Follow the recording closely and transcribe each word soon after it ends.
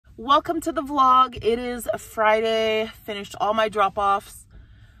Welcome to the vlog. It is a Friday. Finished all my drop-offs.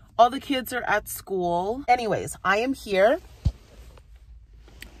 All the kids are at school. Anyways, I am here.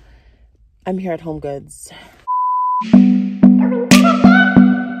 I'm here at Home Goods.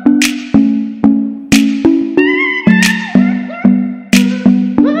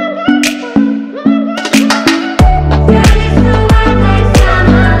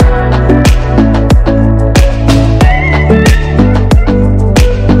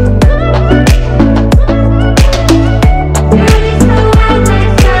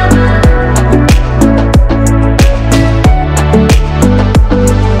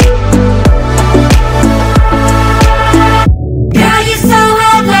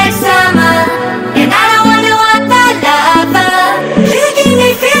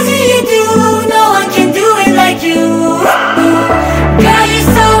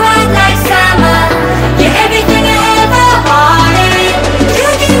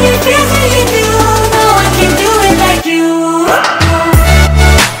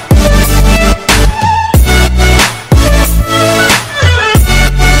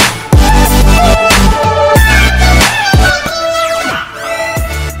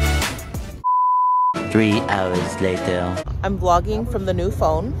 Later. I'm vlogging from the new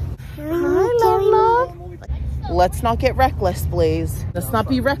phone. Hi, love. Let's not get reckless, Blaze. Let's not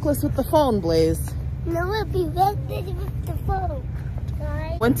be reckless with the phone, Blaze. No, we'll be reckless with the phone.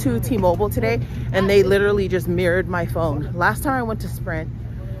 Guys. Went to T-Mobile today and they literally just mirrored my phone. Last time I went to Sprint,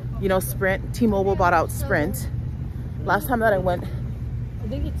 you know, Sprint, T-Mobile bought out Sprint. Last time that I went, I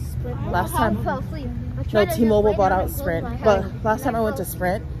think it's Sprint. last time, no, T-Mobile bought out Sprint. But last time I went to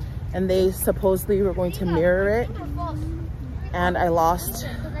Sprint, and they supposedly were going to mirror it, and I lost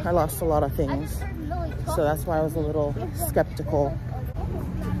a lot of things, so that's why I was a little skeptical.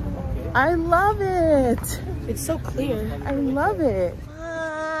 I love it. It's so clear. I love it.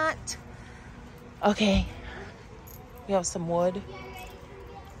 What? Okay, we have some wood,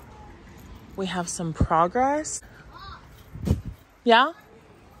 we have some progress. Yeah.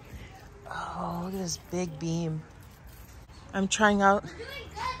 Oh, look at this big beam. I'm trying out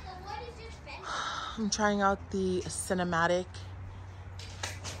the cinematic.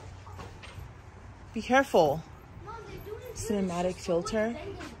 Be careful. Cinematic filter.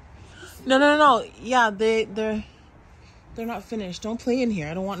 No. Yeah, they're not finished. Don't play in here.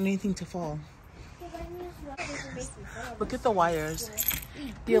 I don't want anything to fall. Look at the wires.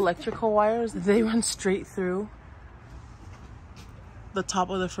 The electrical wires, they run straight through the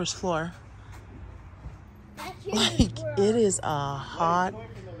top of the first floor. Like, it is a hot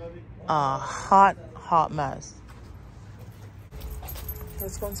mess.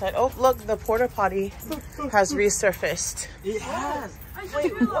 Let's go inside. Oh, look, the porta potty has resurfaced. It has.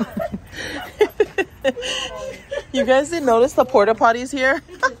 Wait, what? You guys didn't notice the porta potties here?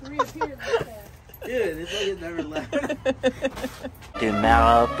 Dude, it's like it never left.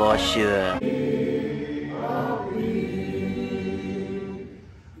 Tomorrow for sure.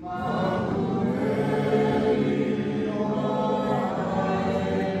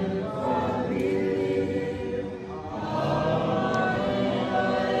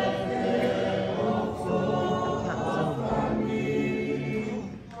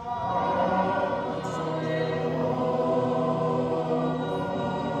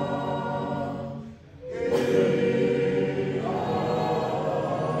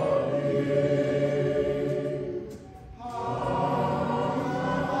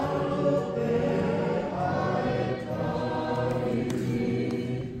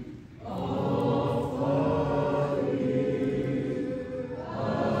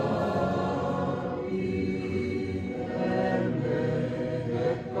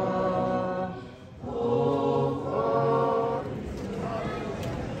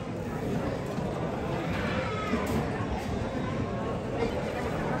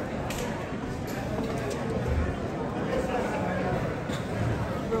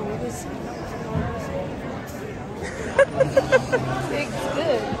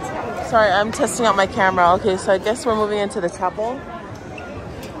 Sorry, I'm testing out my camera. Okay, so I guess we're moving into the chapel.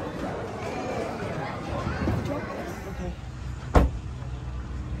 Okay.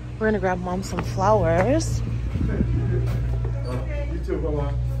 We're gonna grab Mom some flowers. You too,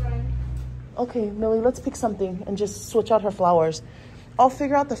 bye-bye. Okay, Mili, let's pick something and just switch out her flowers. I'll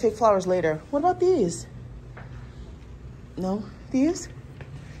figure out the fake flowers later. What about these? No? These?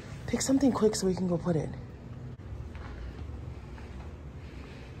 Pick something quick so we can go put it.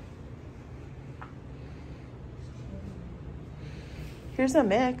 Here's a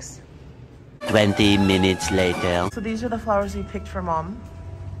mix. 20 minutes later. So these are the flowers we picked for Mom.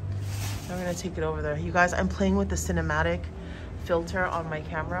 I'm gonna take it over there. You guys, I'm playing with the cinematic filter on my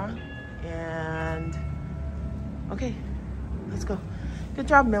camera. And okay, let's go. Good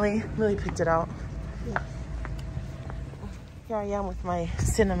job, Mili. Mili picked it out. Yeah. Here I am with my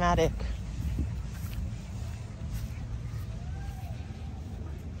cinematic.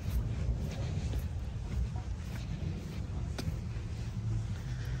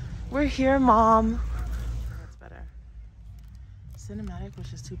 We're here, Mom. That's better. Cinematic was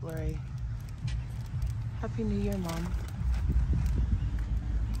just too blurry. Happy New Year, Mom.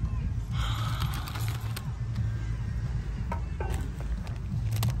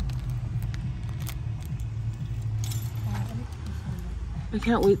 I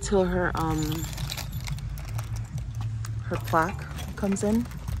can't wait till her plaque comes in.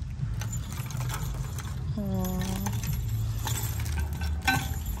 Aww.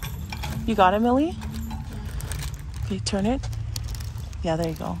 You got it, Mili? Okay, turn it. Yeah, there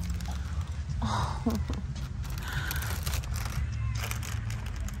you go.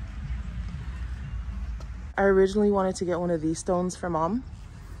 I originally wanted to get one of these stones for Mom.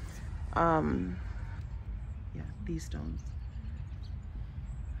 Yeah, these stones.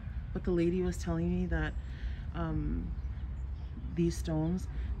 But the lady was telling me that these stones,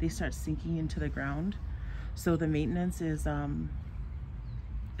 they start sinking into the ground. So the maintenance is a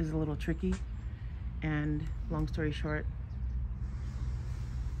little tricky. And long story short,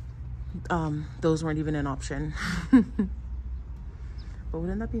 those weren't even an option. But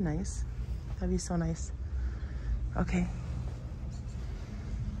wouldn't that be nice? That'd be so nice. Okay.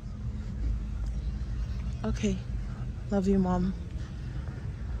 Okay. Love you, Mom.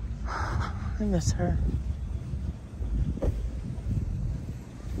 I miss her.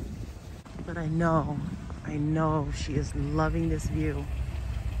 But I know she is loving this view.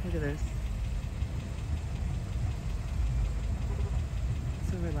 Look at this.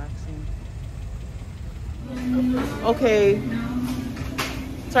 So relaxing. Okay.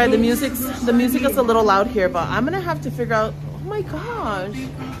 Sorry, the music is a little loud here, but I'm gonna have to figure out, oh my gosh.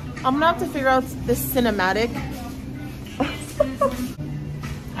 I'm gonna have to figure out this cinematic.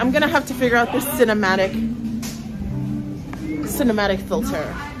 I'm gonna have to figure out this cinematic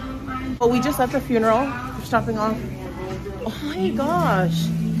filter. Oh, we just left the funeral. We're stopping off. Oh my gosh.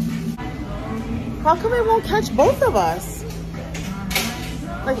 How come it won't catch both of us?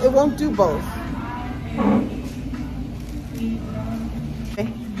 Like, it won't do both. Okay.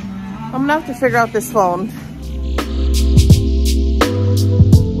 I'm gonna have to figure out this phone.